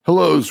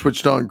Hello,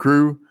 Switched On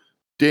crew.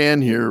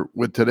 Dan here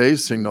with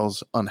today's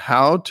signals on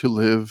how to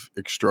live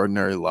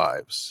extraordinary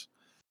lives.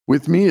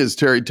 With me is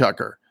Terry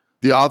Tucker,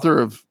 the author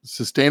of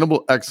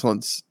Sustainable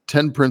Excellence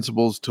 10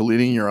 Principles to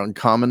Leading Your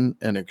Uncommon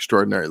and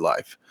Extraordinary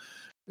Life.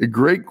 A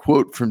great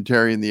quote from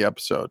Terry in the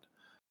episode.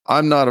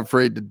 I'm not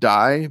afraid to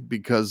die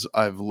because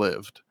I've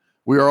lived.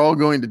 We are all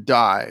going to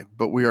die,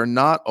 but we are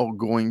not all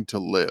going to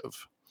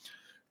live.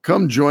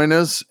 Come join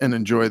us and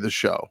enjoy the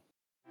show.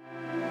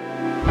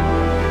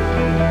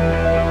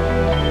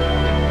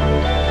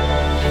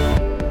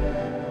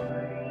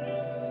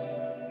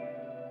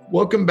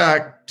 Welcome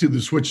back to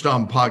the Switched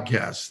On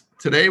podcast.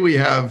 Today we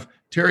have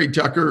Terry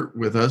Tucker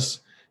with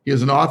us. He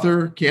is an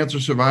author, cancer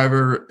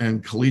survivor,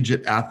 and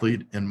collegiate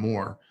athlete, and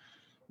more.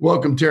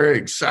 Welcome, Terry.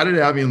 Excited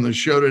to have you on the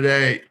show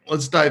today.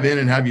 Let's dive in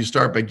and have you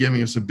start by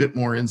giving us a bit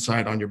more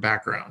insight on your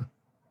background.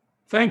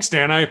 Thanks,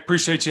 Dan. I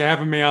appreciate you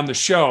having me on the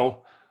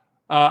show.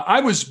 I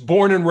was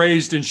born and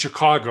raised in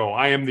Chicago.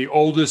 I am the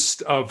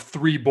oldest of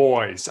three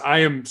boys.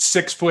 I am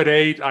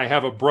 6'8". I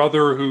have a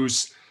brother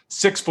who's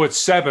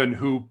 6'7",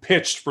 who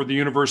pitched for the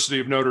University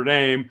of Notre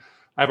Dame.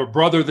 I have a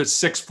brother that's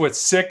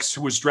 6'6",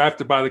 who was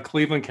drafted by the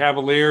Cleveland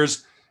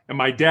Cavaliers, and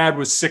my dad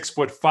was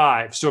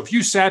 6'5". So if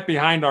you sat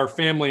behind our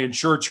family in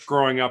church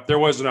growing up, there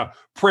wasn't a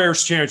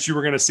prayer's chance you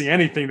were going to see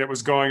anything that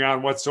was going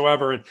on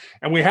whatsoever.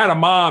 And we had a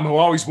mom who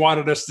always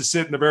wanted us to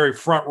sit in the very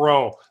front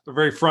row, the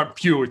very front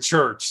pew at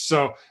church.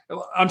 So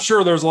I'm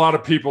sure there's a lot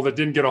of people that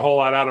didn't get a whole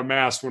lot out of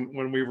Mass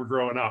when we were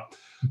growing up.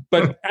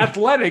 But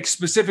athletics,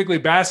 specifically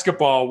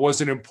basketball,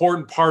 was an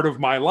important part of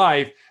my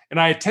life. And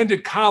I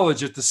attended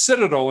college at the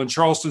Citadel in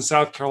Charleston,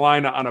 South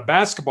Carolina on a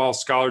basketball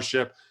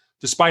scholarship,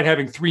 despite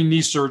having 3 knee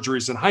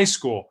surgeries in high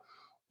school.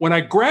 When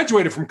I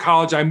graduated from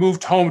college, I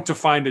moved home to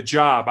find a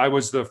job. I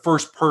was the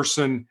first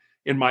person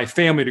in my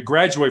family to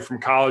graduate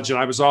from college, and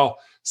I was all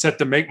set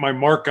to make my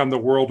mark on the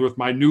world with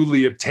my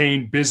newly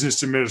obtained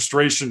business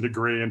administration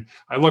degree. And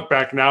I look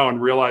back now and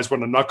realize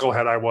what a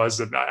knucklehead I was,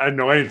 and I didn't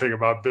know anything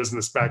about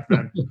business back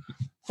then.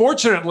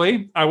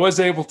 Fortunately, I was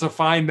able to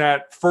find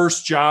that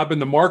first job in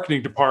the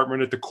marketing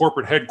department at the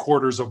corporate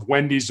headquarters of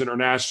Wendy's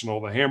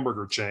International, the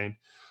hamburger chain.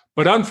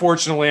 But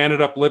unfortunately, I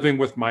ended up living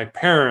with my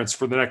parents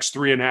for the next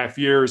 3.5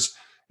 years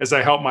as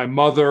I helped my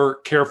mother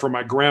care for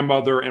my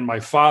grandmother and my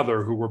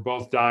father, who were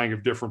both dying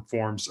of different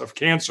forms of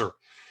cancer.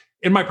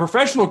 In my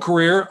professional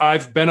career,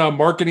 I've been a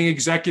marketing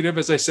executive,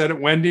 as I said, at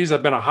Wendy's.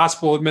 I've been a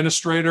hospital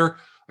administrator,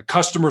 a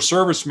customer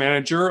service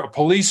manager, a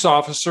police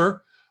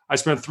officer. I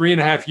spent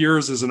 3.5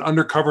 years as an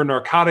undercover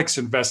narcotics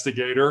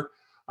investigator.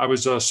 I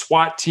was a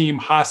SWAT team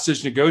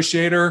hostage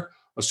negotiator,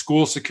 a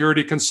school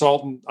security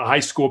consultant, a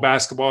high school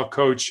basketball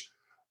coach,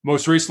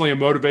 most recently a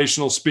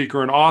motivational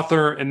speaker and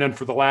author, and then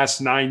for the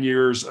last 9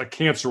 years, a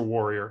cancer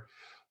warrior.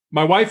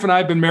 My wife and I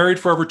have been married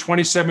for over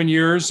 27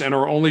 years, and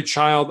our only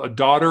child, a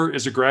daughter,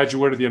 is a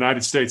graduate of the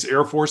United States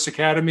Air Force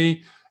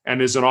Academy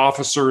and is an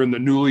officer in the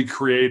newly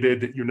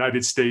created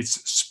United States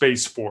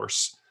Space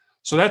Force.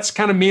 So that's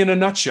kind of me in a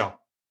nutshell.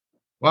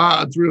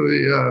 Wow, it's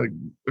really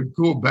a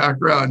cool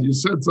background. You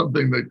said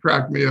something that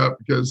cracked me up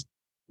because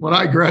when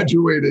I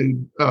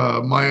graduated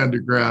my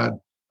undergrad,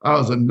 I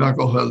was a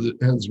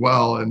knucklehead as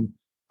well. And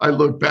I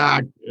look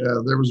back,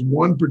 there was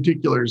one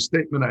particular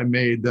statement I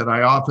made that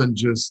I often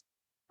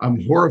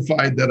I'm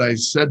horrified that I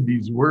said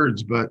these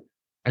words, but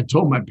I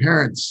told my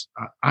parents,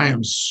 I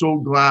am so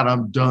glad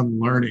I'm done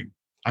learning.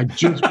 I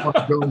just want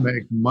to go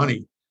make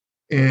money.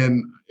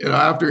 And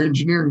after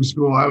engineering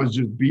school, I was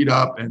just beat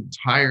up and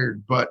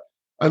tired, but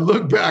I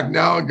look back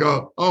now and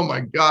go, oh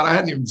my God, I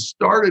hadn't even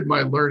started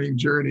my learning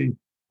journey.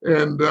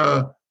 And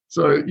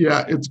so,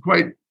 yeah, it's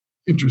quite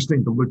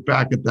interesting to look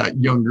back at that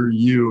younger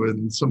you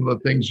and some of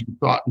the things you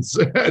thought and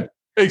said.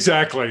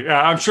 Exactly.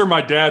 I'm sure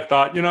my dad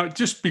thought,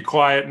 just be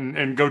quiet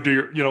and go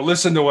do your,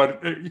 listen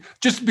to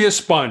just be a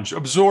sponge,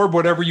 absorb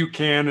whatever you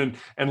can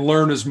and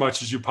learn as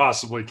much as you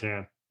possibly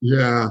can.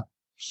 Yeah.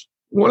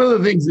 One of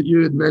the things that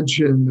you had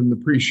mentioned in the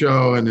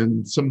pre-show and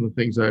in some of the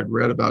things I had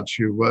read about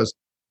you was,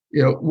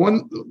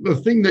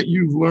 the thing that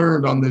you've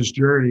learned on this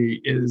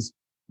journey is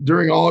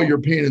during all your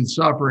pain and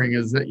suffering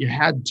is that you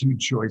had 2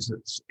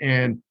 choices.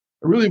 And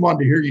I really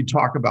wanted to hear you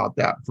talk about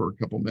that for a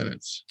couple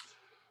minutes.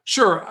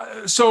 Sure.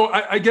 So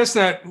I guess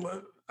that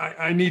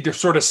I need to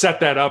sort of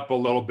set that up a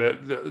little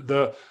bit.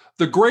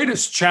 The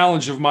greatest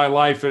challenge of my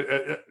life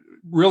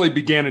really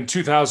began in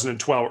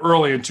 2012,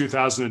 early in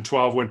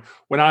 2012,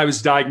 when I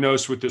was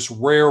diagnosed with this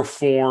rare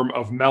form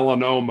of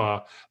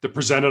melanoma that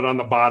presented on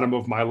the bottom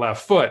of my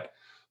left foot.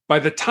 By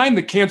the time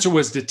the cancer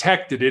was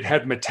detected, it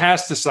had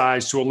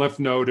metastasized to a lymph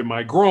node in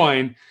my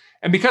groin.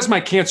 And because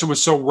my cancer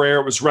was so rare,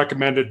 it was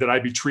recommended that I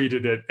be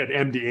treated at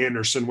MD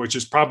Anderson, which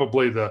is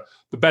probably the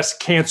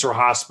best cancer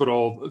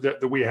hospital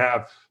that we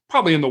have,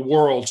 probably in the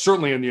world,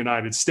 certainly in the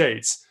United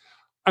States.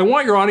 I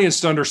want your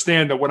audience to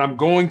understand that what I'm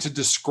going to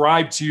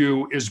describe to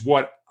you is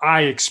what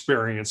I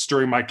experienced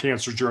during my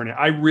cancer journey.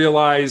 I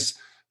realize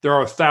there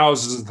are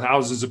thousands and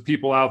thousands of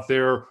people out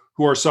there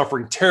who are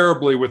suffering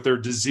terribly with their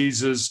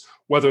diseases,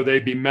 whether they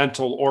be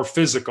mental or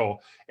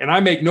physical. And I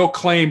make no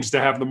claims to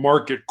have the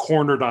market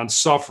cornered on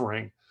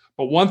suffering.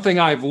 But one thing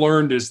I've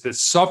learned is that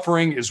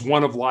suffering is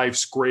one of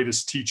life's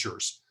greatest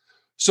teachers.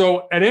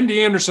 So at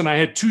MD Anderson, I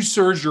had 2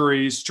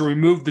 surgeries to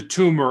remove the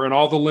tumor and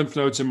all the lymph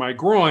nodes in my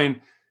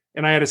groin,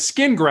 and I had a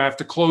skin graft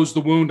to close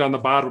the wound on the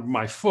bottom of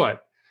my foot.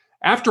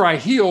 After I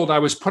healed, I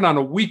was put on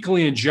a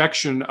weekly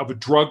injection of a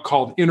drug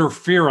called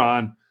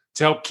interferon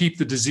to help keep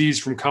the disease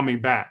from coming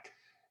back.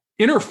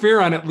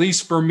 Interferon, at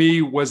least for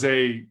me, was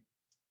a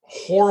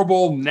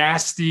horrible,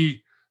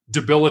 nasty,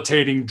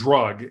 debilitating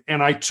drug.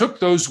 And I took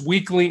those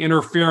weekly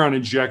interferon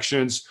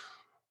injections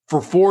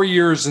for 4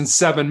 years and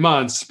 7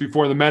 months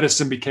before the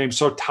medicine became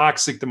so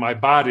toxic to my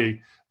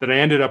body that I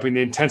ended up in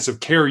the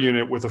intensive care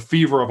unit with a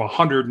fever of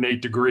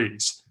 108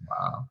 degrees,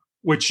 Wow.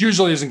 which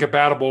usually isn't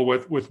compatible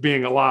with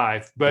being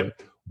alive.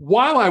 But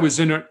while I was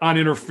on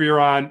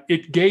interferon,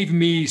 it gave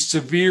me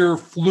severe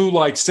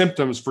flu-like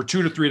symptoms for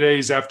 2 to 3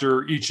 days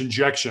after each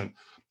injection.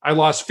 I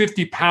lost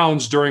 50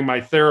 pounds during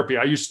my therapy.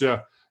 I used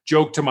to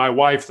joke to my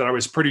wife that I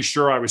was pretty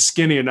sure I was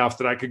skinny enough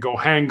that I could go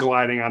hang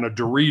gliding on a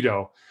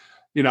Dorito,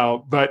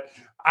 but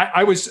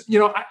I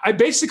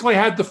basically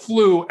had the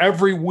flu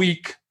every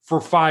week for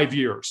 5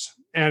 years.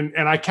 And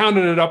I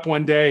counted it up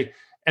one day,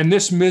 and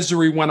this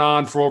misery went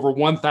on for over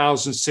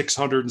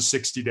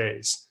 1,660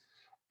 days.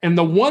 And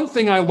the one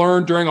thing I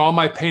learned during all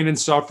my pain and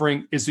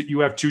suffering is that you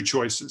have 2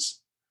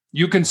 choices.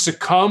 You can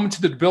succumb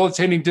to the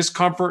debilitating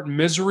discomfort and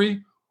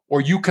misery,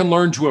 or you can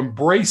learn to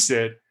embrace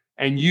it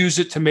and use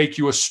it to make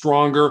you a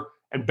stronger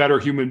and better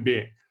human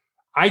being.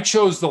 I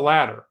chose the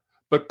latter,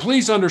 but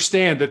please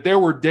understand that there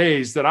were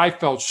days that I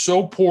felt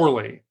so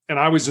poorly and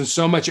I was in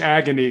so much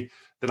agony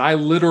that I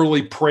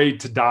literally prayed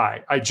to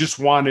die. I just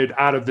wanted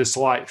out of this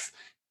life.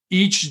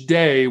 Each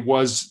day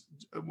was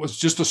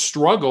just a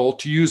struggle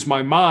to use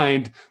my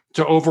mind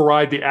to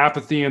override the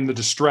apathy and the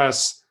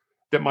distress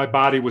that my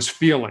body was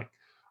feeling.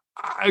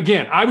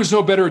 Again, I was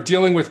no better at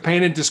dealing with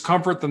pain and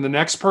discomfort than the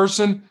next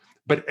person,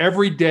 but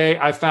every day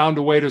I found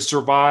a way to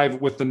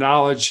survive with the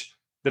knowledge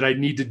that I'd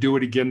need to do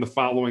it again the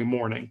following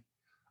morning.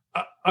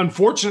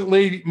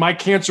 Unfortunately, my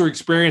cancer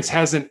experience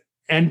hasn't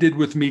ended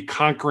with me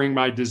conquering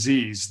my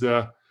disease.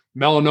 The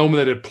melanoma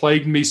that had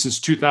plagued me since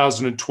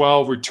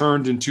 2012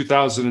 returned in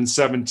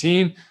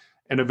 2017,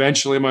 and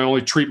eventually my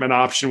only treatment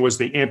option was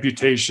the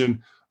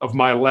amputation of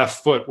my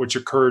left foot, which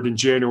occurred in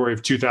January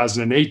of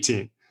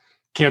 2018.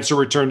 Cancer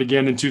returned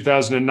again in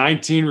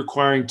 2019,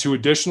 requiring 2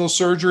 additional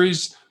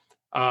surgeries.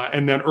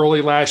 And then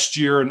early last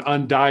year, an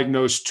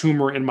undiagnosed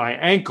tumor in my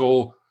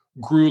ankle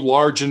grew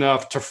large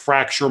enough to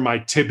fracture my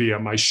tibia,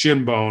 my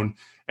shin bone,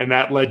 and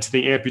that led to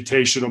the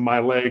amputation of my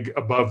leg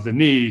above the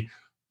knee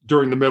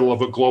during the middle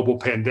of a global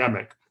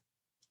pandemic.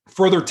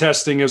 Further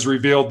testing has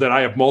revealed that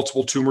I have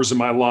multiple tumors in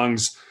my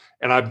lungs,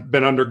 and I've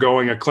been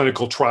undergoing a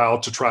clinical trial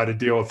to try to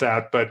deal with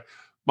that, but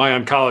my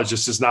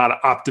oncologist is not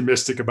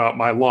optimistic about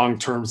my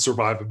long-term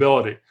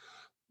survivability.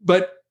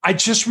 But I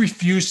just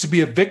refused to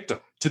be a victim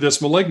to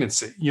this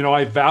malignancy.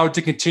 I vowed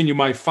to continue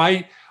my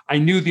fight. I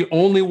knew the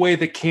only way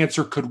that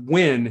cancer could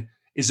win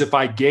is if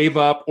I gave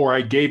up or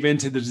I gave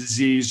into the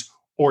disease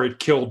or it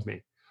killed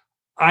me.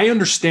 I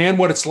understand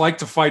what it's like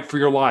to fight for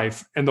your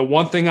life. And the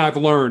one thing I've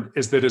learned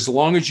is that as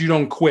long as you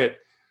don't quit,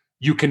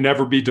 you can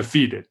never be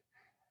defeated.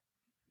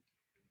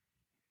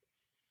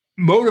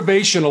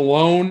 Motivation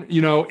alone,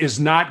 is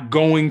not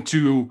going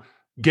to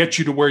get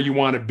you to where you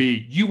want to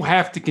be. You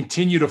have to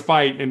continue to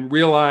fight and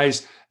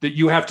realize that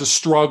you have to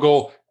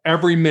struggle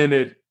every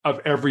minute of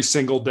every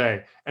single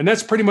day. And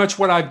that's pretty much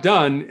what I've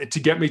done to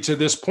get me to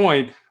this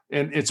point.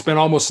 And it's been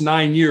almost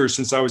 9 years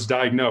since I was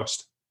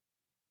diagnosed.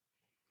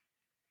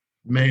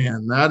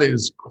 Man, that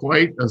is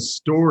quite a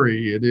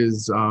story. It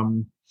is,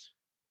 a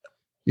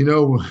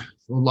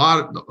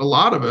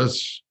lot of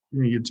us,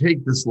 you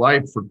take this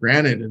life for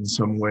granted in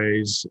some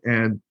ways.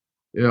 And,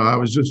 I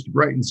was just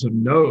writing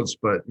some notes,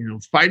 but,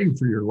 fighting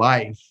for your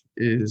life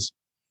is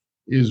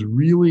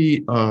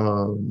really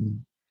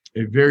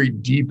a very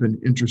deep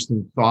and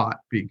interesting thought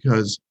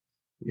because,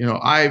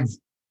 I've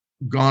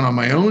gone on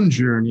my own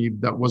journey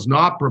that was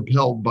not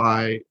propelled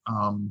by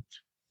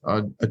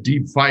a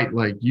deep fight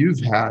like you've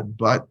had,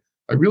 but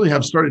I really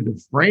have started to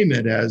frame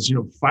it as,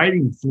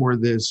 fighting for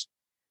this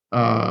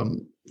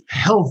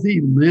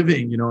healthy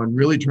living, and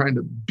really trying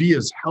to be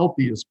as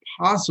healthy as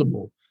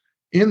possible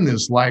in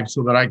this life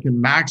so that I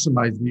can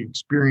maximize the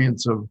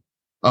experience of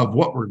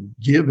what we're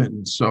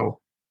given. So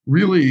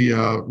really,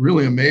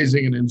 really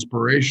amazing and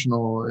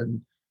inspirational.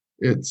 And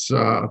it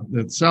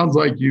sounds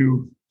like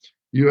you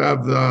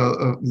have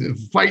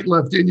the fight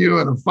left in you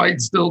and a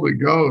fight still to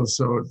go.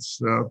 So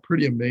it's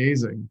pretty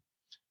amazing.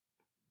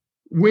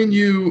 When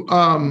you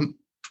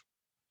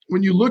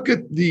look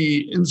at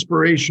the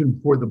inspiration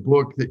for the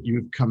book that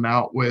you've come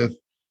out with,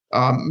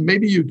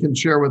 maybe you can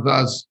share with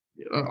us.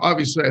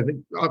 Obviously, I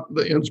think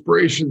the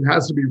inspiration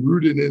has to be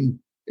rooted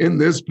in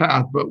this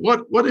path. But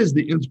what is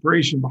the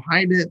inspiration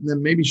behind it? And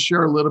then maybe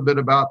share a little bit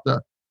about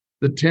the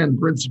 10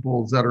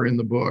 principles that are in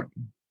the book.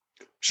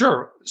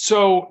 Sure.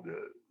 So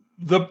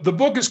the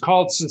book is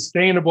called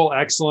Sustainable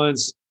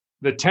Excellence: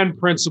 The 10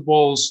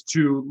 Principles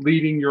to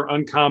Leading Your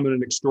Uncommon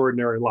and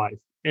Extraordinary Life.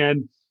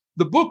 And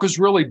the book is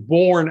really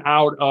born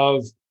out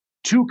of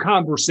two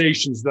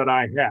conversations that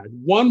I had.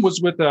 One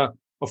was with a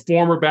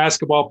former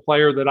basketball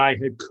player that I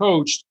had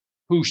coached,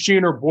 who she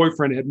and her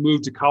boyfriend had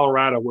moved to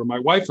Colorado, where my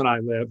wife and I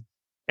live.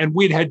 And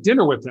we'd had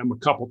dinner with them a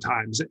couple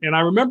times. And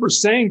I remember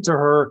saying to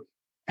her,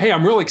 hey,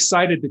 I'm really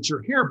excited that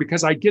you're here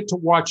because I get to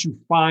watch you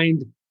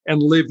find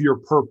and live your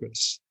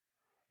purpose.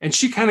 And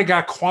she kind of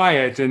got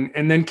quiet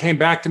and then came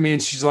back to me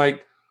and she's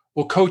like,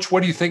 well, Coach,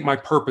 what do you think my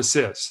purpose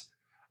is?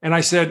 And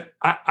I said,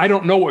 I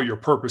don't know what your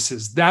purpose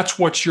is. That's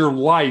what your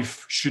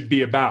life should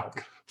be about,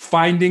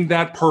 finding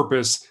that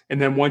purpose.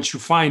 And then once you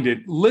find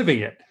it, living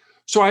it.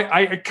 So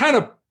I kind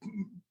of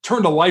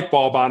turned a light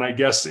bulb on, I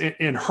guess,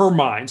 in her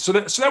mind. So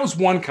that was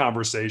one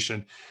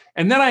conversation.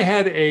 And then I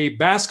had a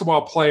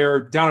basketball player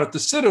down at the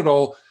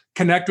Citadel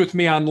connect with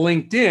me on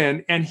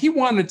LinkedIn, and he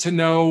wanted to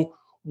know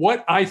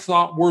what I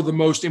thought were the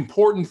most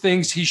important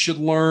things he should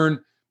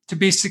learn to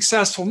be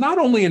successful, not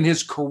only in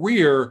his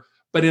career,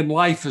 but in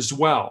life as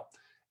well.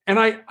 And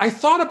I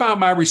thought about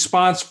my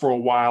response for a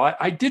while.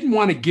 I didn't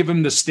want to give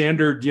him the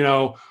standard,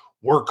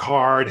 work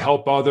hard,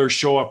 help others,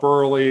 show up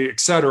early, et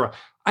cetera.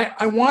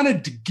 I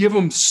wanted to give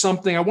him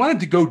something. I wanted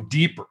to go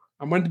deeper.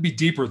 I wanted to be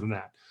deeper than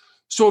that.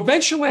 So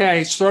eventually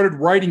I started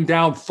writing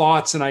down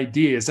thoughts and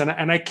ideas.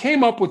 And I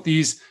came up with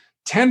these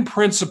 10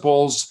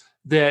 principles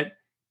that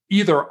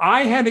either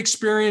I had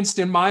experienced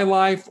in my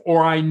life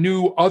or I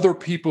knew other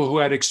people who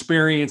had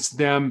experienced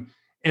them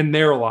in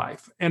their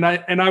life. And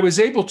I was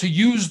able to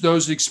use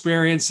those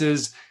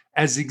experiences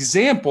as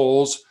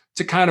examples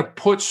to kind of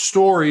put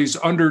stories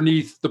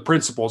underneath the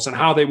principles and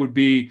how they would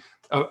be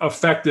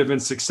effective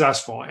and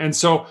successful. And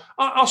so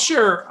I'll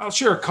share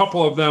a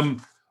couple of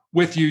them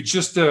with you.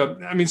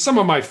 Some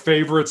of my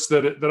favorites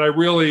that I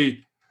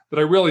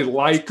really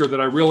like or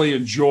that I really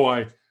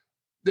enjoy.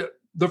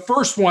 The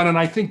first one, and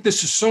I think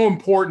this is so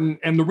important,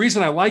 and the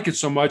reason I like it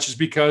so much is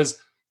because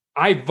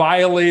I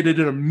violated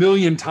it a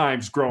million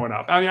times growing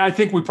up. I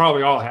think we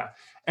probably all have.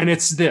 And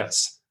it's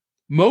this: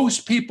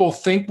 most people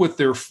think with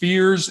their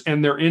fears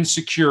and their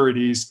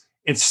insecurities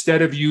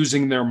instead of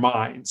using their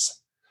minds.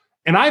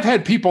 And I've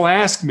had people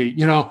ask me,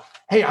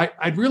 hey,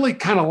 I'd really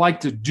kind of like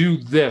to do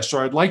this,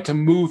 or I'd like to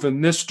move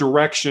in this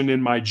direction in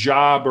my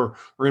job or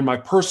in my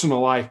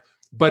personal life,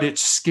 but it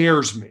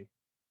scares me.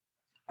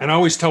 And I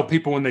always tell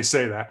people when they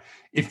say that,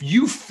 if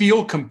you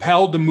feel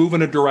compelled to move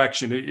in a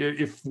direction,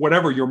 if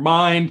whatever your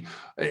mind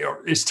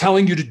is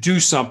telling you to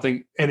do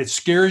something and it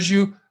scares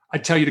you, I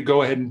tell you to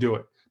go ahead and do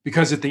it.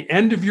 Because at the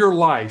end of your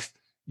life,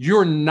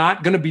 you're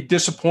not going to be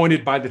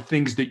disappointed by the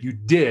things that you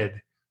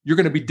did. You're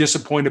going to be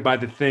disappointed by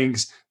the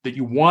things that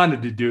you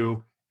wanted to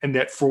do, and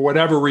that for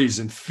whatever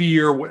reason,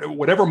 fear,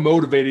 whatever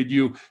motivated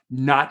you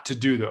not to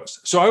do those.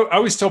 So I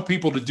always tell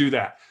people to do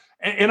that.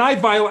 And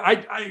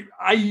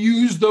I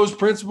use those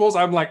principles.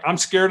 I'm like, I'm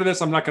scared of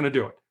this. I'm not going to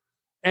do it.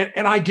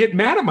 And I get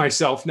mad at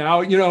myself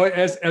now,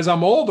 as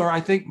I'm older, I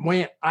think,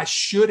 man, I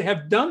should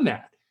have done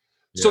that.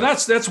 Yeah. So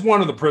that's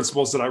one of the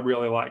principles that I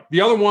really like.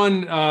 The other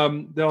one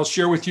that I'll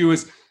share with you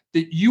is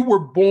that you were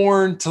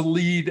born to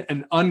lead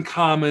an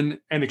uncommon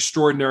and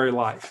extraordinary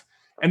life.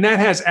 And that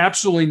has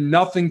absolutely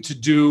nothing to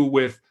do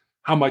with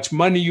how much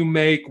money you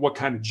make, what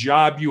kind of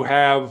job you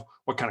have,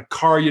 what kind of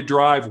car you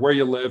drive, where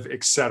you live,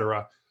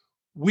 etc.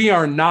 We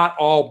are not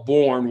all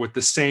born with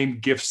the same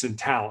gifts and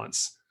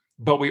talents,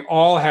 but we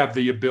all have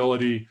the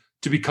ability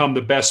to become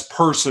the best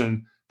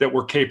person that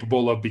we're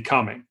capable of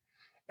becoming.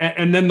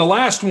 And then the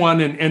last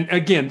one, and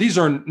again, these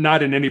are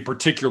not in any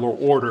particular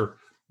order,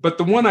 but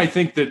the one I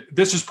think that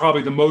this is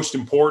probably the most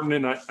important,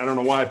 and I don't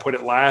know why I put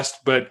it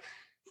last, but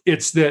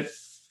it's that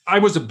I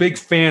was a big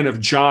fan of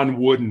John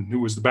Wooden, who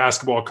was the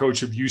basketball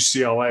coach of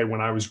UCLA when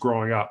I was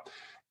growing up.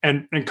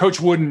 And Coach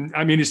Wooden,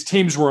 his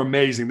teams were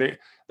amazing.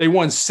 They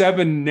won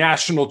 7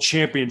 national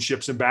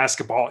championships in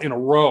basketball in a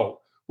row,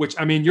 which,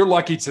 you're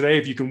lucky today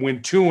if you can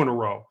win 2 in a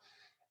row.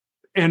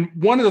 And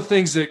one of the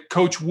things that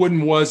Coach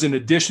Wooden was, in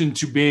addition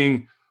to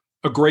being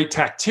a great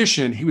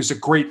tactician, he was a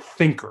great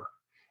thinker.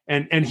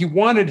 And he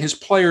wanted his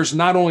players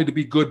not only to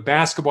be good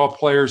basketball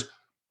players,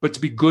 but to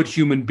be good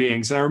human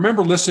beings. And I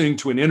remember listening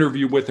to an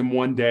interview with him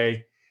one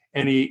day,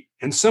 and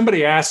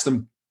somebody asked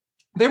him,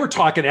 they were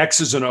talking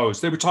X's and O's,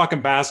 they were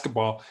talking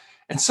basketball.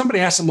 And somebody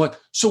asked him,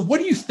 so what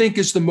do you think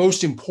is the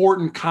most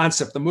important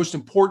concept, the most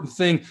important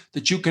thing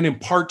that you can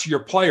impart to your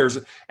players?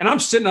 And I'm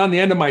sitting on the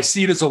end of my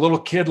seat as a little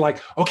kid,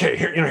 like, okay,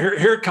 here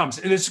it comes.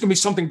 And it's going to be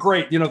something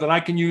great, that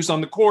I can use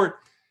on the court.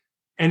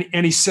 And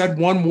he said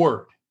one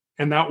word,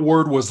 and that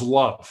word was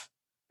love,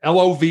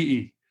 Love.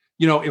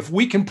 If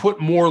we can put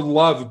more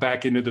love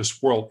back into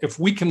this world, if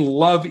we can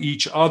love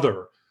each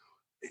other,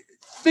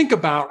 think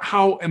about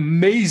how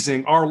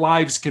amazing our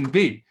lives can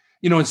be.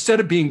 Instead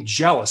of being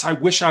jealous, I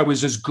wish I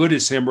was as good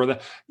as him, or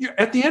that.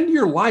 At the end of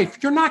your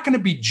life, you're not going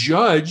to be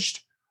judged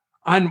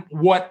on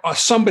what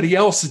somebody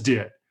else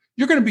did.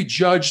 You're going to be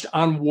judged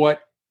on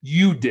what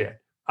you did,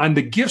 on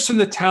the gifts and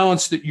the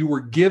talents that you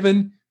were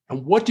given,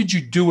 and what did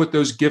you do with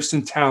those gifts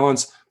and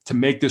talents to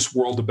make this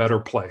world a better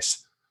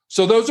place.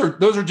 So those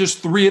are just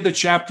 3 of the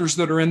chapters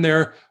that are in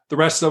there. The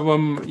rest of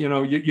them,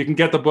 you can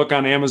get the book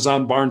on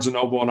Amazon, Barnes and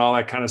Noble, and all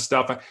that kind of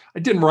stuff. I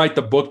didn't write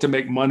the book to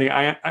make money.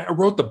 I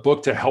wrote the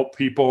book to help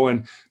people.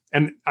 And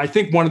I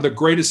think one of the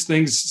greatest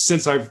things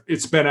since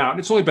it's been out, and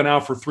it's only been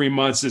out for 3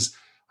 months, is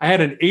I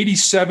had an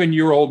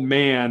 87-year-old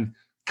man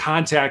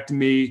contact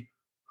me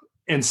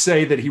and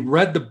say that he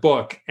read the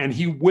book and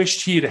he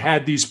wished he had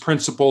had these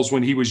principles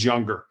when he was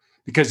younger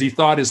because he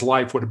thought his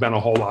life would have been a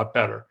whole lot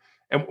better.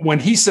 And when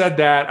he said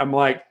that, I'm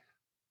like,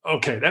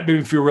 okay, that made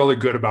me feel really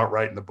good about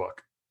writing the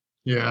book.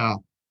 Yeah,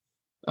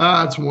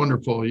 that's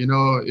wonderful.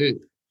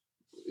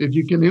 If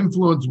you can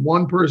influence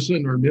one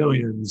person or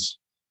millions,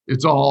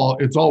 it's all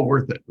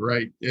worth it,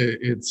 right?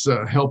 It's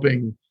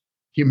helping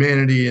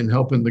humanity and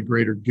helping the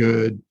greater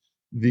good.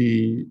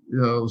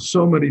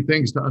 So many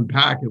things to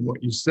unpack in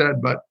what you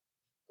said, but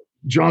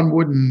John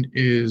Wooden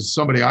is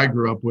somebody I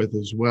grew up with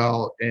as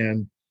well,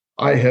 and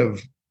I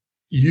have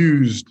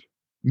used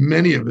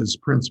many of his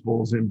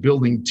principles in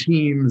building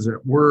teams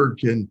at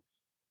work, and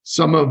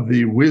some of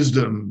the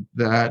wisdom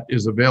that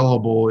is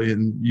available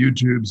in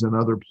YouTube's and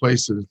other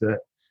places that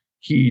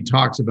he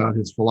talks about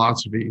his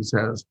philosophies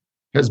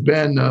has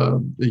been a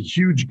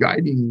huge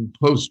guiding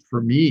post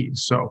for me.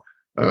 So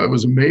it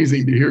was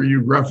amazing to hear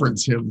you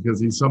reference him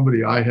because he's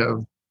somebody I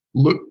have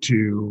looked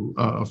to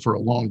for a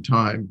long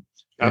time.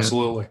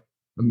 Absolutely.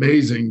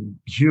 Amazing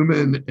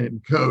human and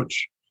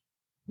coach.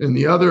 And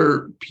the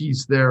other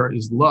piece there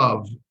is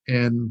love.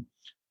 And,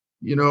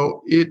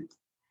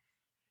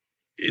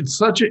 it's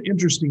such an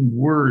interesting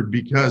word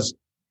because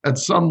at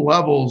some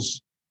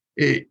levels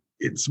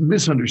it's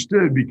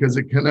misunderstood because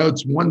it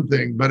connotes one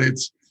thing, but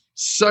it's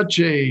such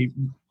a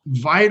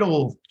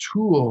vital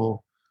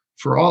tool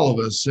for all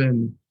of us.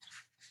 And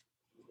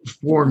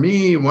for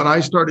me, when I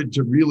started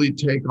to really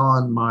take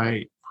on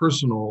my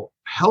personal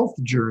health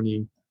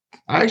journey,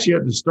 I actually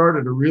had to start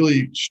at a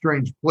really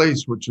strange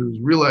place, which was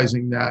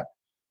realizing that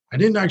I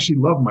didn't actually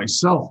love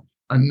myself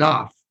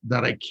enough,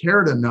 that I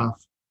cared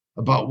enough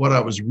about what I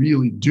was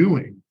really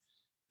doing.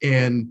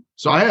 And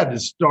so I had to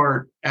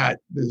start at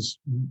this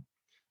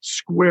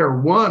square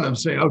one of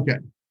saying, okay,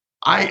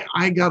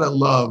 I got to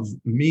love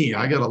me.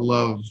 I got to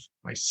love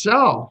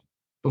myself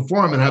before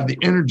I'm going to have the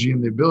energy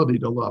and the ability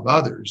to love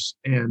others.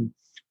 And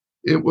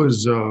it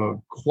was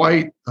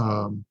quite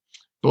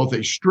both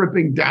a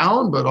stripping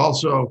down, but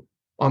also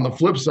on the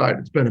flip side,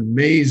 it's been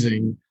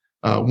amazing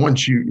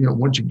once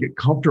you get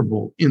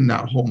comfortable in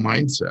that whole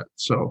mindset.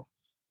 So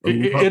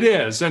it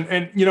is. And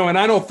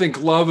I don't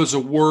think love is a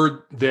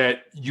word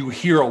that you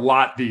hear a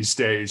lot these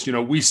days.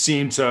 We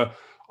seem to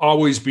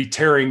always be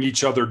tearing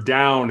each other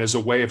down as a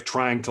way of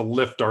trying to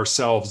lift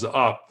ourselves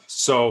up.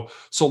 So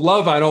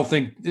love, I don't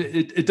think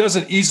it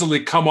doesn't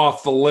easily come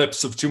off the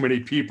lips of too many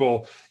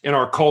people in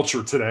our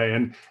culture today.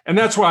 And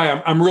that's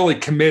why I'm really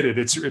committed.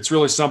 It's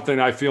really something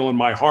I feel in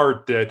my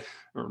heart that,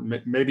 or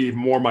maybe even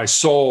more my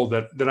soul,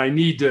 that I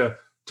need to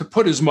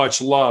put as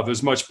much love,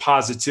 as much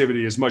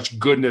positivity, as much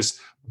goodness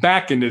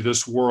back into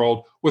this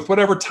world with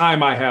whatever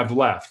time I have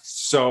left.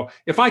 So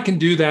if I can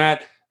do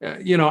that,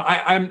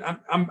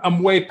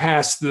 I'm way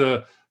past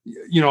the,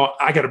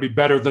 I got to be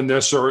better than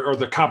this or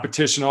the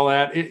competition, all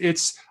that.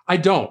 I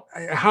don't.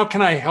 How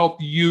can I help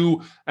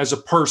you as a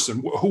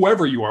person,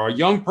 whoever you are, a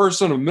young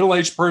person, a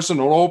middle-aged person,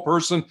 an old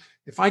person?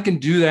 If I can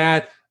do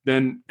that,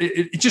 then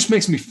it just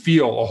makes me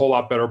feel a whole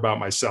lot better about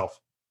myself.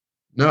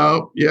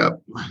 No, yeah,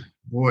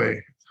 boy,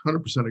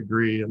 100%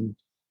 agree. And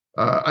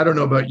I don't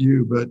know about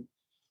you, but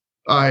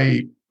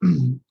I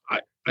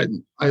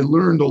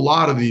learned a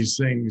lot of these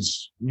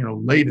things,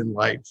 late in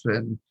life.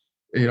 And,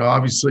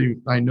 obviously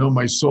I know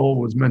my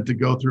soul was meant to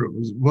go through it,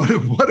 was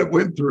what it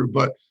went through,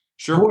 but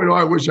sure. Boy,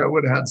 I wish I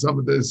would have had some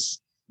of this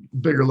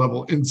bigger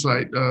level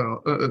insight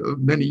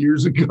many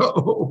years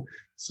ago.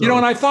 So.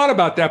 And I thought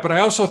about that, but I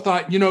also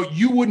thought,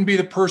 you wouldn't be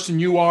the person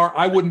you are.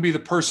 I wouldn't be the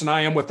person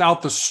I am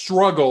without the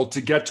struggle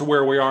to get to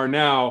where we are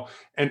now.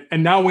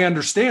 And now we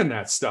understand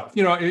that stuff.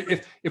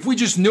 If we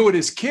just knew it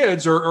as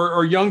kids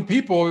or young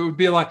people, it would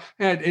be like,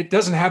 it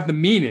doesn't have the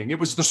meaning. It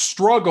was the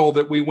struggle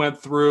that we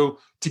went through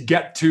to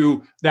get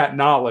to that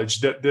knowledge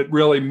that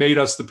really made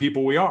us the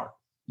people we are.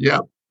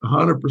 Yeah,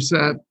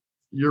 100%.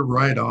 You're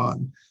right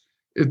on.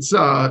 It's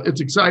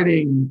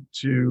exciting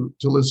to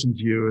listen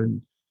to you.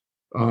 And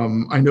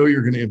I know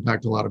you're going to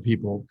impact a lot of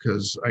people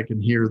because I can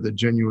hear the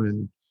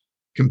genuine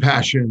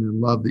compassion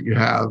and love that you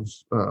have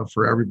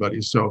for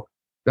everybody. So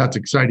that's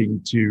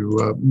exciting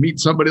to meet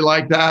somebody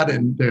like that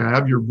and to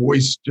have your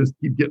voice just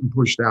keep getting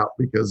pushed out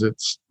because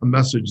it's a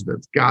message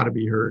that's got to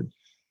be heard.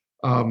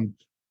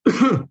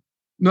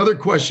 Another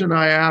question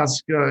I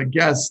ask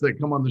guests that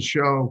come on the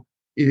show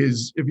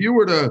is, if you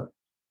were to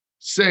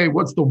say,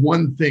 what's the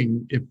one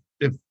thing,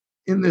 if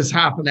in this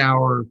half an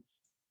hour,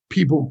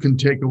 people can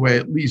take away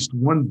at least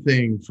one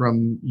thing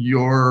from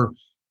your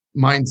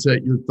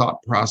mindset, your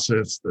thought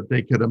process that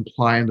they could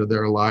apply into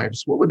their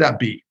lives, what would that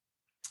be?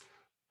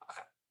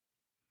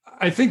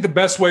 I think the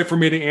best way for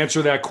me to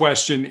answer that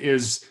question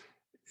is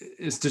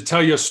is to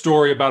tell you a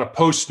story about a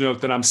Post-it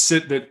note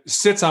that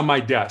sits on my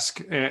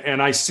desk,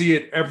 and I see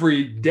it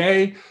every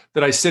day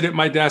that I sit at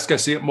my desk. I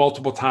see it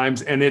multiple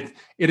times, and it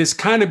has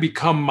kind of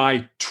become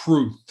my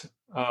truth.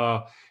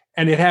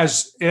 And it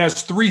has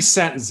three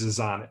sentences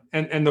on it,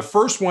 and the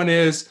first one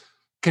is,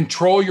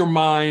 control your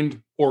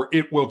mind or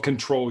it will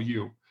control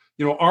you.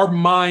 Our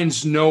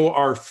minds know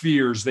our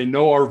fears, they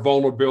know our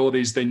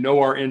vulnerabilities, they know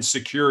our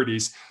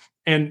insecurities.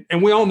 And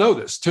we all know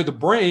this. To the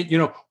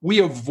brain, we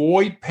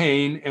avoid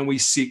pain and we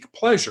seek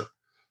pleasure.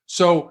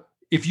 So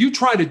if you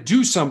try to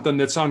do something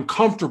that's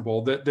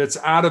uncomfortable, that's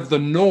out of the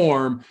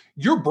norm,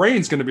 your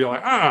brain's going to be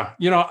like,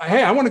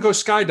 hey, I want to go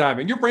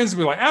skydiving. Your brain's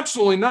going to be like,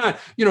 absolutely not.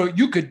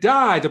 You could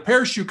die. The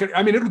parachute could,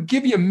 it'll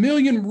give you a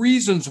million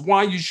reasons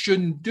why you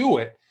shouldn't do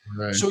it.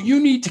 Right. So you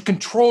need to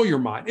control your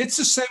mind. It's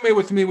the same way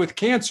with me with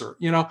cancer.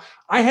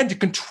 I had to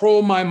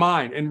control my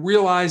mind and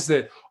realize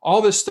that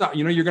all this stuff,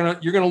 you're going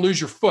to lose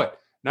your foot.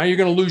 Now you're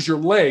going to lose your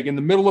leg in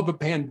the middle of a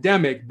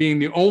pandemic, being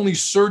the only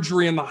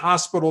surgery in the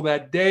hospital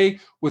that day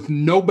with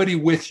nobody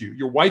with you.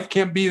 Your wife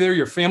can't be there.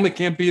 Your family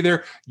can't be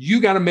there. You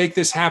got to make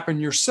this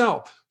happen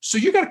yourself. So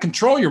you got to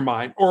control your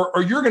mind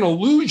or you're going to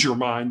lose your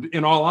mind,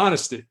 in all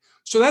honesty.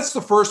 So that's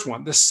the first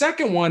one. The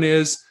second one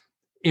is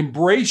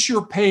embrace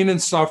your pain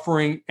and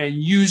suffering and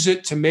use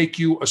it to make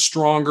you a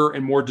stronger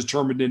and more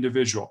determined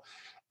individual.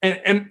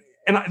 And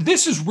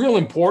this is real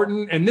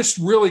important. And this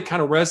really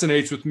kind of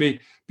resonates with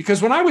me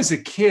because when I was a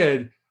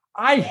kid,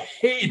 I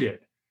hated,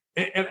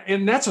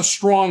 and that's a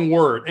strong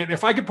word. And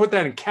if I could put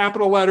that in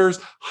capital letters,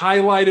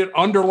 highlight it,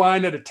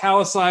 underline it,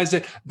 italicize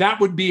it, that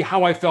would be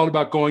how I felt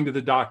about going to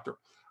the doctor.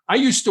 I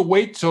used to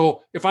wait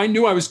till, if I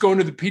knew I was going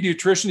to the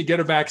pediatrician to get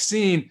a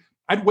vaccine,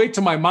 I'd wait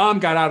till my mom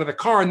got out of the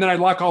car and then I'd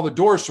lock all the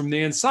doors from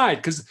the inside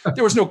because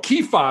there was no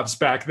key fobs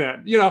back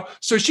then,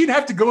 so she'd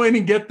have to go in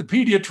and get the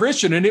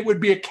pediatrician and it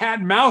would be a cat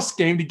and mouse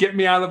game to get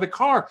me out of the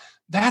car.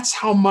 That's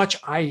how much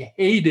I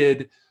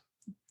hated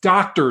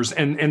doctors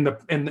and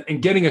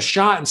getting a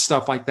shot and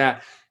stuff like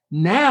that.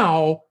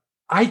 Now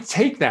I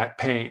take that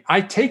pain,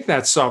 I take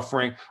that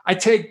suffering, I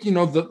take,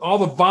 all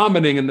the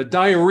vomiting and the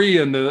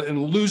diarrhea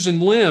and losing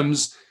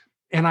limbs,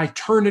 and I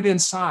turn it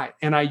inside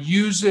and I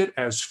use it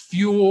as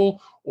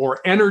fuel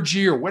or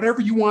energy or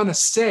whatever you want to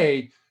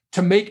say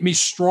to make me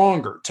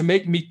stronger, to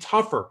make me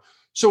tougher.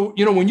 So,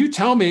 when you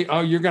tell me,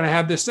 oh, you're going to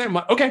have this thing, I'm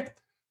like, okay,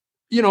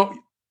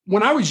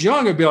 when I was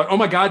young, I'd be like, oh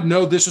my God,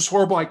 no, this is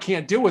horrible. I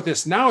can't deal with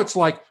this. Now it's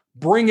like,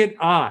 bring it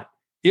on.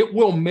 It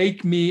will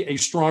make me a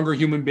stronger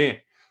human being.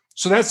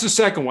 So that's the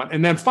second one.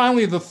 And then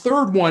finally, the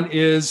third one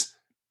is,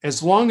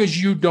 as long as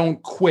you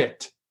don't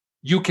quit,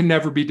 you can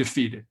never be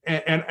defeated.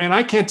 And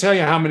I can't tell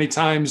you how many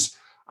times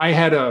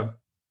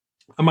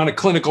I'm on a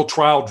clinical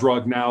trial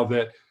drug now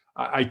that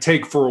I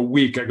take for a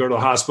week. I go to the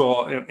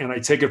hospital and I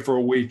take it for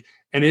a week,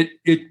 and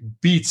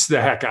it beats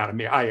the heck out of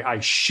me.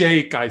 I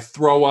shake, I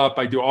throw up,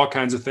 I do all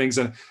kinds of things.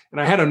 And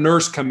I had a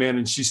nurse come in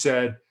and she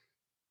said,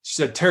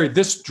 Terry,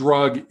 this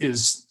drug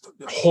is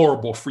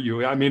horrible for you.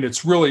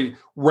 It's really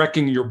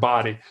wrecking your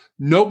body.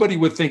 Nobody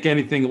would think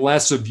anything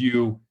less of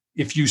you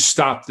if you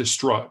stopped this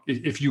drug,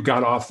 if you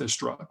got off this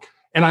drug.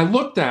 And I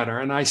looked at her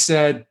and I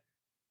said,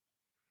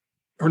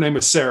 her name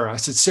is Sarah. I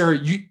said, Sarah,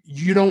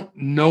 you don't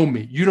know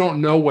me. You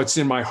don't know what's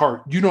in my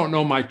heart. You don't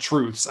know my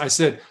truths. I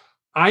said,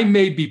 I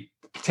may be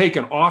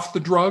taken off the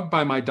drug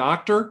by my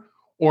doctor,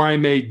 or I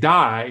may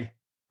die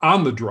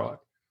on the drug,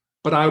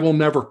 but I will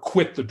never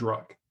quit the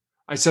drug.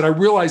 I said, I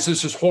realize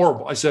this is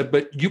horrible. I said,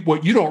 but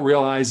what you don't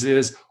realize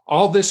is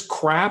all this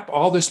crap,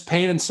 all this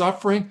pain and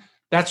suffering,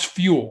 that's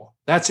fuel.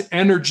 That's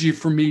energy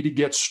for me to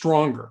get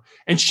stronger.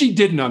 And she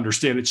didn't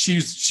understand it.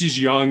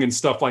 She's young and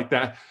stuff like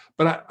that.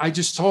 But I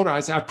just told her, I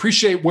said, I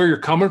appreciate where you're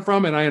coming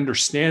from and I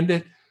understand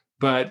it,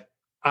 but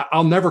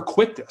I'll never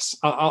quit this.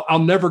 I'll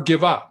never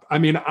give up.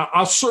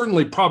 I'll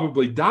certainly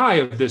probably die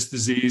of this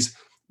disease,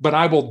 but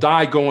I will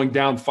die going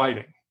down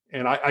fighting.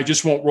 And I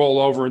just won't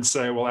roll over and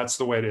say, well, that's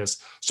the way it is.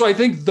 So I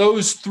think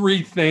those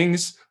three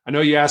things, I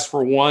know you asked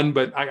for one,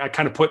 but I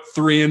kind of put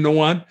three into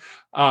one.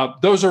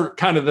 Those are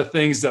kind of the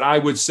things that I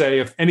would say,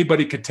 if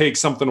anybody could take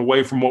something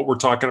away from what we're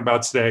talking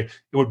about today,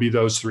 it would be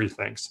those three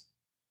things.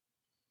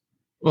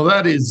 Well,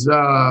 that is,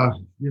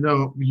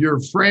 your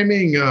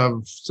framing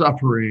of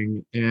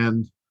suffering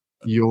and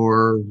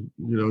the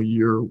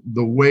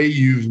way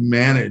you've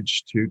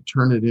managed to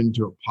turn it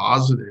into a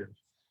positive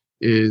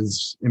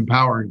is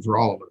empowering for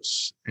all of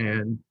us.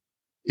 And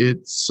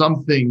it's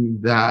something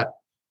that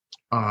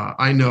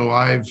I know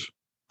I've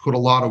put a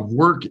lot of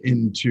work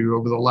into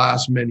over the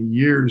last many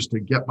years to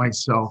get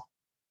myself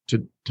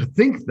to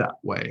think that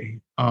way.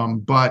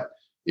 But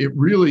it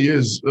really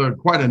is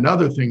quite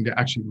another thing to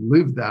actually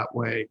live that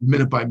way,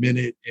 minute by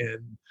minute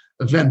and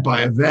event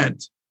by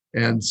event.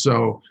 And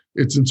so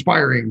it's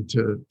inspiring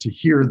to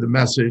hear the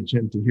message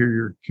and to hear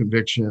your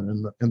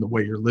conviction and the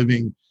way you're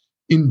living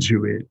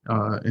into it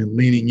and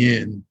leaning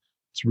in.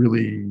 It's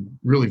really,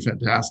 really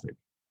fantastic.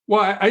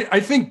 Well, I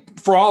think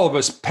for all of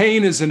us,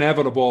 pain is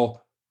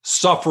inevitable.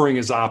 Suffering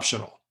is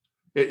optional.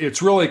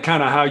 It's really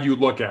kind of how you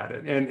look at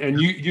it. And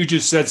you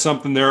just said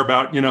something there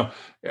about,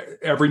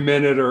 every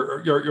minute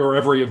or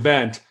every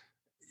event.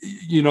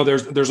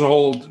 There's an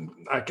old,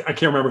 I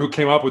can't remember who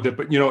came up with it,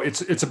 but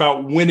it's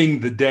about winning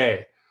the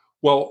day.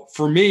 Well,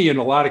 for me, in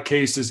a lot of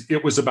cases,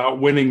 it was about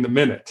winning the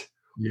minute,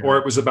 or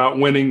it was about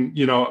winning,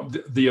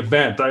 the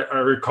event. I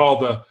recall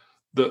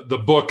the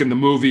book and the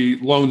movie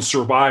Lone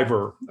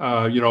Survivor,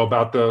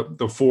 about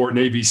the 4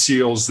 Navy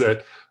SEALs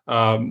that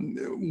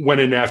went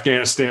into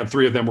Afghanistan.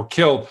 3 of them were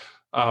killed.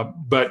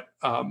 But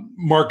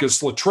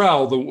Marcus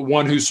Luttrell, the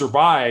one who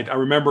survived, I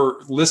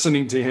remember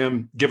listening to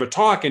him give a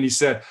talk, and he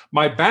said,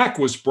 my back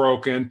was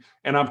broken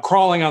and I'm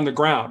crawling on the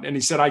ground. And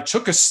he said, I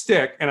took a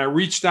stick and I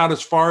reached out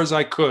as far as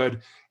I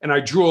could and I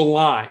drew a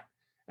line.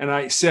 And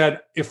I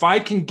said, if I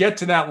can get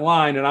to that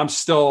line and I'm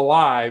still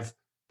alive,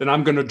 then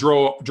I'm going to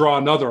draw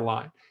another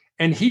line.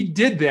 And he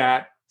did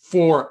that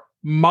for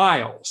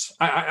miles.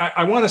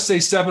 I want to say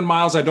 7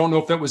 miles. I don't know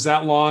if that was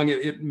that long.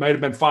 It might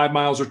have been 5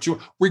 miles or 2.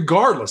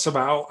 Regardless of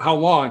how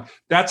long,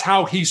 that's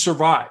how he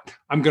survived.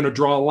 I'm going to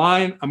draw a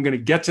line. I'm going to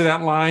get to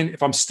that line.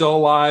 If I'm still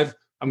alive,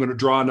 I'm going to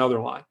draw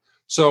another line.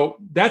 So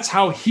that's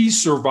how he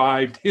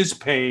survived his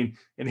pain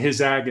and his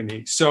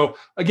agony. So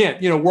again,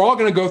 we're all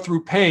going to go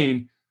through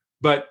pain,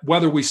 but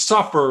whether we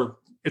suffer,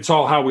 it's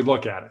all how we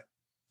look at it.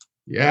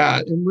 Yeah.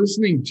 And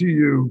listening to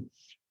you,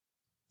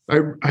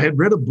 I had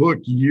read a book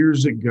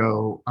years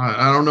ago.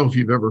 I don't know if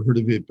you've ever heard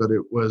of it, but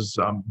it was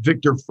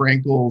Viktor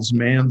Frankl's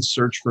Man's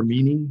Search for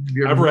Meaning.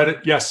 I've read it.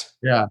 Yes.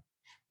 Yeah.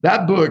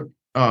 That book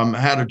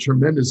had a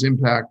tremendous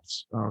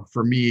impact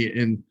for me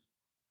in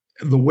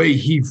the way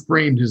he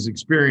framed his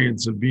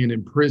experience of being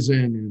in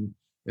prison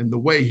and the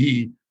way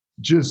he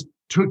just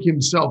took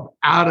himself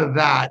out of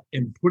that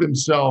and put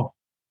himself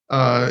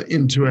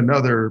into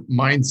another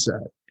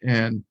mindset.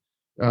 And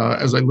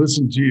as I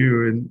listen to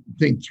you and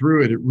think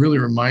through it, it really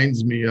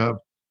reminds me of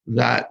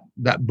that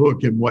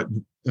book and what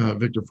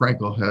Viktor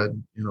Frankl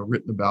had,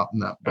 written about in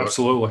that book.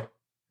 Absolutely.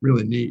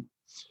 Really neat.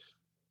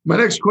 My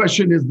next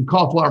question is the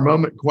cauliflower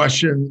moment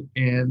question,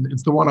 and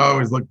it's the one I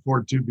always look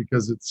forward to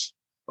because it's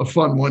a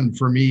fun one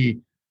for me.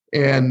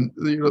 And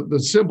the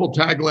simple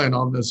tagline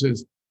on this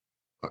is,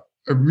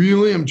 I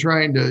really am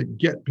trying to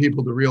get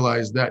people to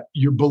realize that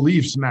your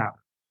beliefs matter.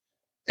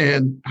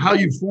 And how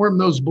you form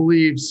those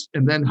beliefs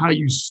and then how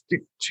you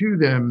stick to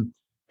them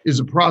is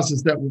a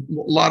process that a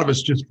lot of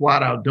us just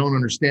flat out don't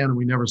understand, and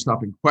we never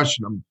stop and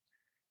question them.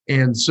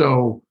 And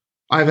so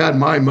I've had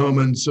my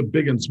moments of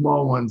big and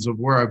small ones of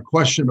where I've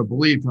questioned a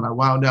belief and I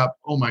wound up,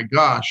 oh my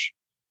gosh,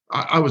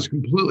 I was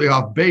completely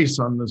off base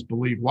on this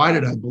belief. Why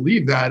did I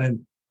believe that?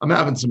 And I'm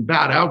having some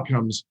bad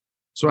outcomes.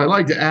 So I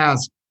like to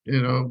ask,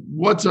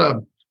 what's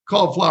a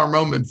cauliflower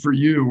moment for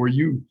you where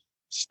you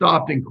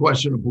stopped and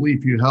questioned a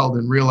belief you held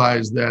and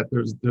realized that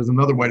there's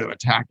another way to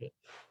attack it?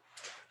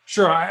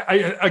 Sure.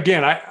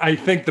 I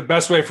think the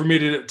best way for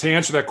me to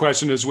answer that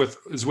question is with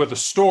a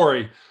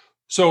story.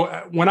 So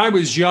when I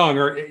was young,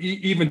 or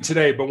even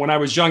today, but when I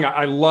was young,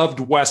 I loved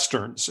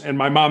Westerns, and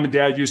my mom and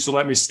dad used to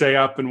let me stay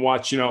up and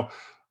watch,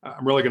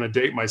 I'm really going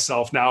to date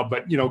myself now,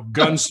 but,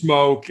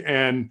 Gunsmoke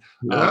and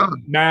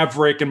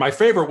Maverick. And my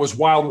favorite was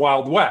Wild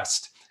Wild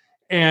West.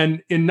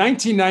 And in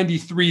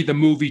 1993, the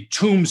movie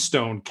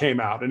Tombstone came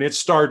out, and it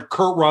starred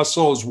Kurt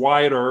Russell as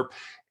Wyatt Earp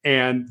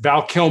and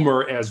Val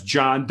Kilmer as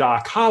John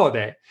Doc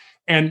Holliday.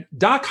 And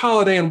Doc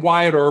Holliday and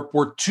Wyatt Earp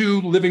were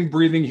 2 living,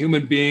 breathing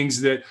human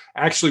beings that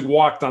actually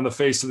walked on the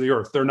face of the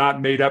earth. They're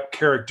not made up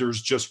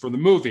characters just for the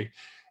movie.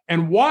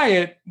 And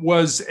Wyatt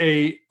was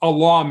a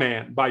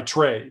lawman by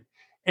trade.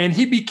 And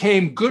he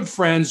became good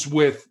friends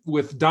with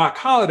Doc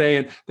Holliday,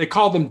 and they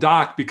called him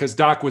Doc because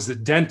Doc was a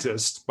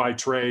dentist by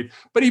trade,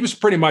 but he was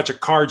pretty much a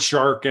card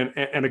shark and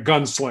a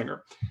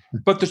gunslinger.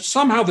 But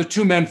somehow the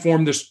 2 men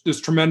formed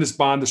this tremendous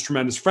bond, this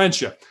tremendous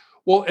friendship.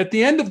 Well, at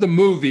the end of the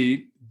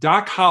movie,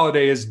 Doc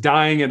Holliday is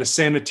dying in a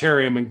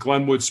sanitarium in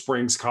Glenwood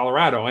Springs,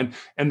 Colorado.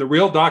 And the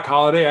real Doc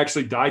Holliday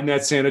actually died in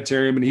that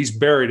sanitarium, and he's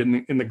buried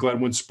in the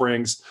Glenwood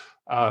Springs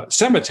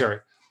cemetery.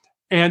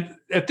 And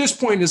at this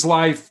point in his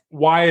life,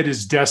 Wyatt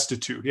is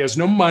destitute. He has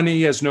no money,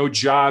 he has no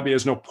job, he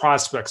has no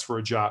prospects for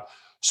a job.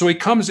 So he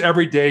comes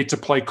every day to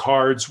play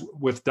cards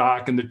with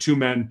Doc, and the 2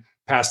 men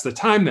pass the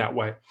time that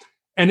way.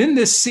 And in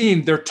this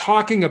scene, they're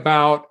talking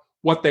about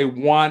what they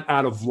want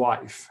out of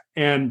life.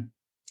 And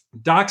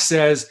Doc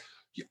says,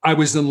 I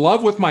was in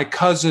love with my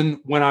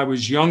cousin when I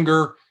was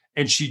younger,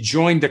 and she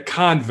joined a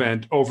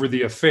convent over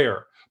the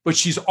affair, but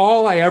she's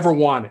all I ever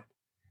wanted.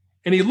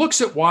 And he looks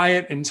at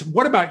Wyatt and said,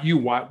 what about you,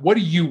 Wyatt? What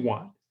do you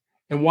want?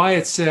 And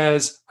Wyatt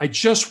says, I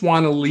just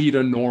want to lead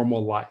a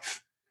normal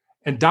life.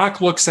 And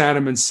Doc looks at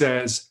him and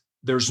says,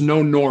 there's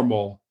no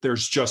normal,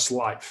 there's just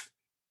life.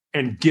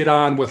 And get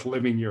on with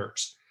living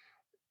yours.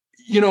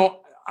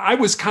 I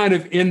was kind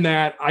of in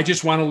that, I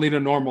just want to lead a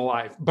normal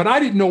life, but I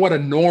didn't know what a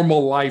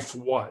normal life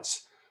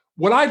was.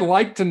 Would I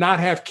like to not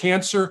have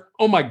cancer?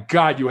 Oh my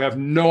God, you have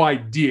no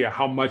idea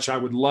how much I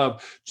would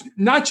love,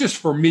 not just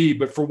for me,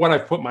 but for what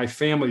I've put my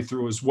family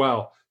through as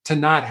well, to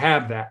not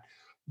have that.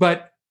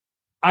 But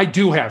I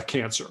do have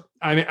cancer.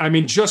 I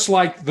mean, just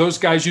like those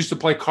guys used to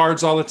play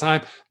cards all the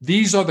time,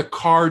 these are the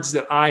cards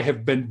that I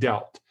have been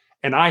dealt,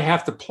 and I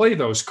have to play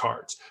those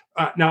cards.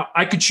 Now,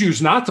 I could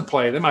choose not to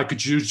play them. I could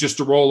choose just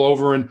to roll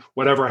over and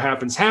whatever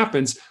happens,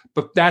 happens.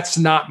 But that's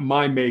not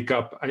my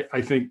makeup.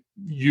 I think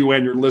you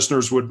and your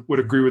listeners would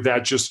agree with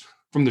that just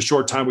from the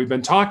short time we've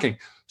been talking.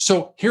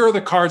 So here are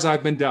the cards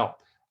I've been dealt.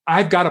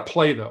 I've got to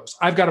play those.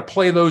 I've got to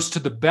play those to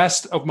the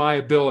best of my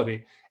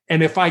ability.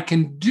 And if I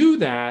can do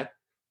that,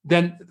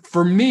 then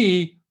for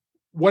me,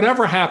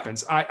 whatever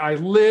happens, I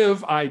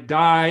live, I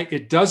die,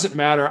 it doesn't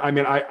matter. I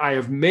mean, I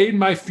have made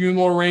my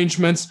funeral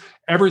arrangements.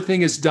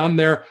 Everything is done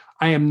there.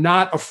 I am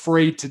not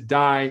afraid to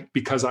die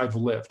because I've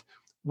lived.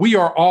 We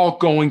are all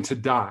going to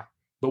die,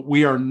 but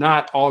we are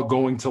not all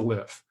going to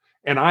live.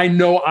 And I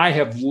know I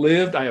have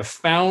lived, I have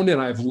found,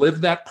 and I've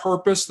lived that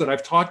purpose that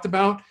I've talked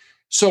about.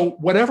 So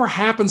whatever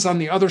happens on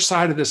the other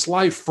side of this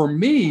life, for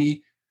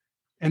me,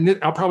 and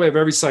I'll probably have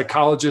every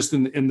psychologist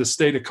in the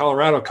state of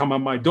Colorado come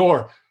on my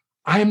door,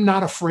 I am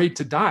not afraid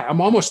to die.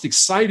 I'm almost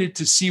excited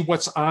to see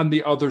what's on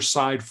the other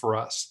side for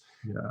us.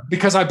 Yeah.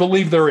 Because I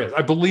believe there is.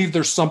 I believe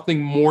there's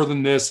something more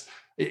than this.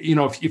 You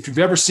know, if you've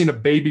ever seen a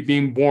baby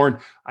being born,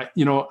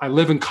 I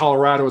live in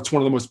Colorado. It's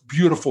one of the most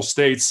beautiful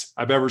states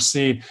I've ever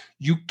seen.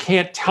 You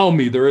can't tell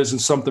me there isn't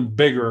something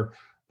bigger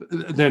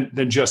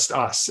than just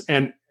us.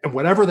 And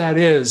whatever that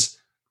is,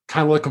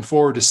 kind of looking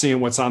forward to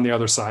seeing what's on the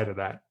other side of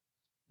that.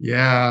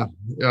 Yeah,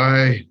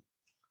 I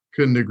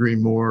couldn't agree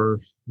more.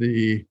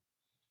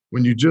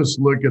 When you just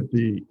look at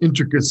the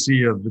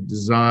intricacy of the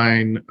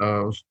design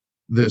of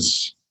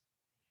this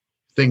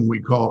thing we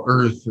call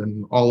Earth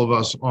and all of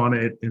us on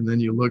it, and then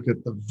you look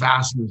at the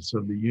vastness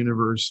of the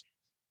universe,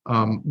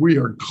 we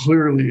are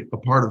clearly a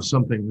part of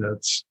something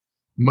that's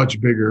much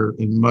bigger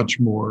and much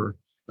more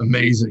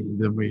amazing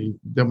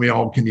than we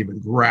all can even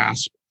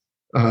grasp.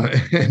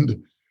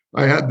 And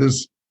I had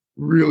this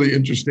really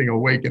interesting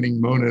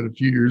awakening moment a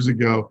few years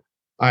ago.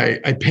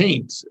 I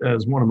paint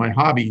as one of my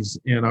hobbies,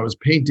 and I was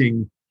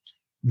painting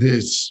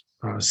this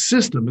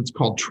system. It's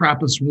called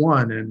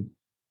TRAPPIST-1, and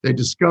they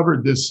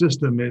discovered this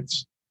system.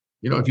 It's,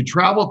 if you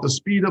travel at the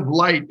speed of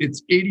light,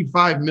 it's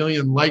 85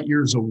 million light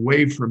years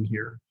away from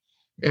here.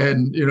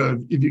 And,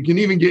 if you can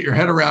even get your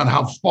head around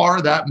how far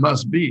that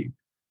must be.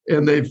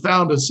 And they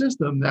found a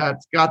system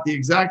that's got the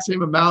exact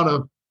same amount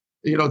of,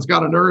 it's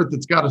got an Earth,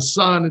 it's got a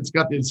sun, it's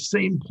got the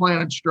same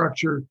planet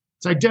structure.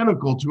 It's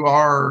identical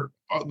to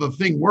the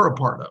thing we're a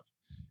part of.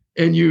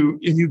 And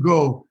you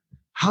go,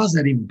 how's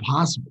that even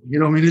possible?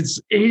 It's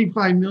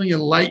 85 million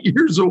light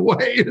years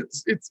away.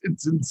 It's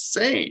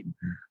insane.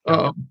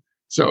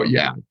 So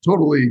yeah,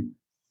 totally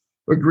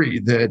agree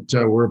that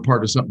we're a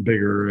part of something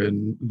bigger,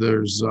 and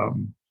there's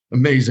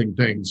amazing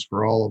things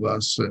for all of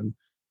us. And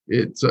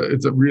it's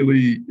a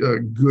really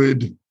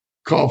good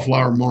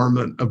cauliflower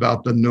moment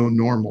about the no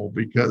normal,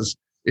 because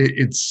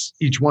it's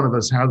each one of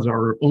us has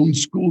our own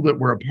school that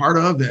we're a part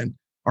of, and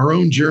our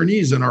own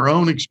journeys and our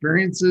own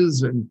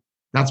experiences, and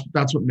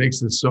that's what makes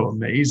this so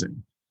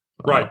amazing.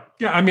 Right.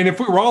 Yeah. I mean, if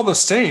we were all the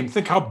same,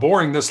 think how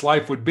boring this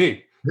life would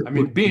be. I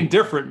mean, being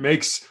different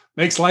makes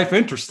life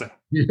interesting.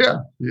 Yeah.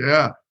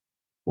 Yeah.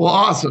 Well,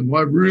 awesome.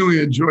 Well, I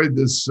really enjoyed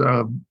this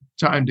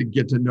time to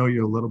get to know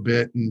you a little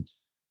bit. And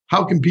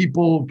how can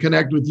people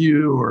connect with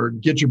you or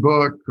get your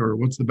book, or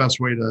what's the best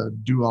way to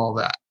do all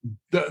that?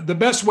 The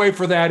best way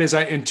for that is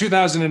in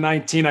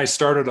 2019, I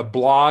started a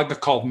blog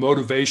called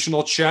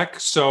Motivational Check.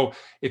 So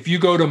if you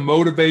go to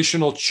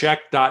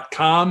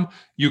motivationalcheck.com,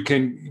 you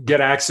can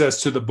get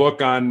access to the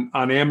book on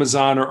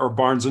Amazon or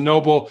Barnes &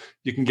 Noble.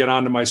 You can get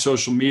onto my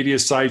social media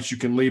sites. You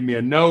can leave me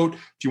a note.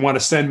 If you want to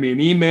send me an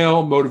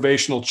email,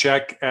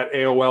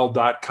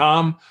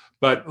 motivationalcheck@aol.com.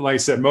 But like I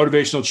said,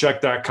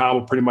 motivationalcheck.com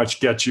will pretty much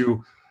get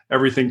you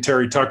everything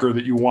Terry Tucker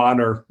that you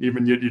want, or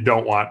even you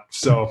don't want.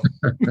 So,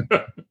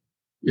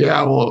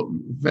 yeah, well,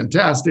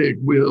 fantastic.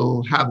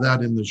 We'll have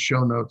that in the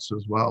show notes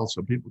as well,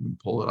 so people can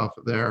pull it off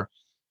of there.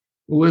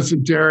 Well,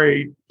 listen,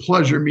 Terry,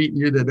 pleasure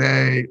meeting you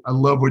today. I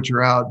love what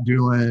you're out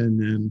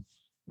doing, and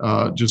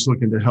just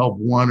looking to help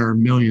one or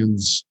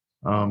millions,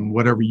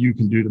 whatever you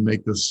can do to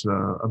make this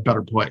a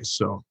better place.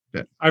 So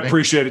I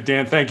appreciate it,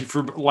 Dan. Thank you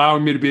for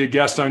allowing me to be a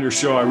guest on your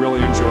show. I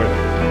really enjoyed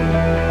it.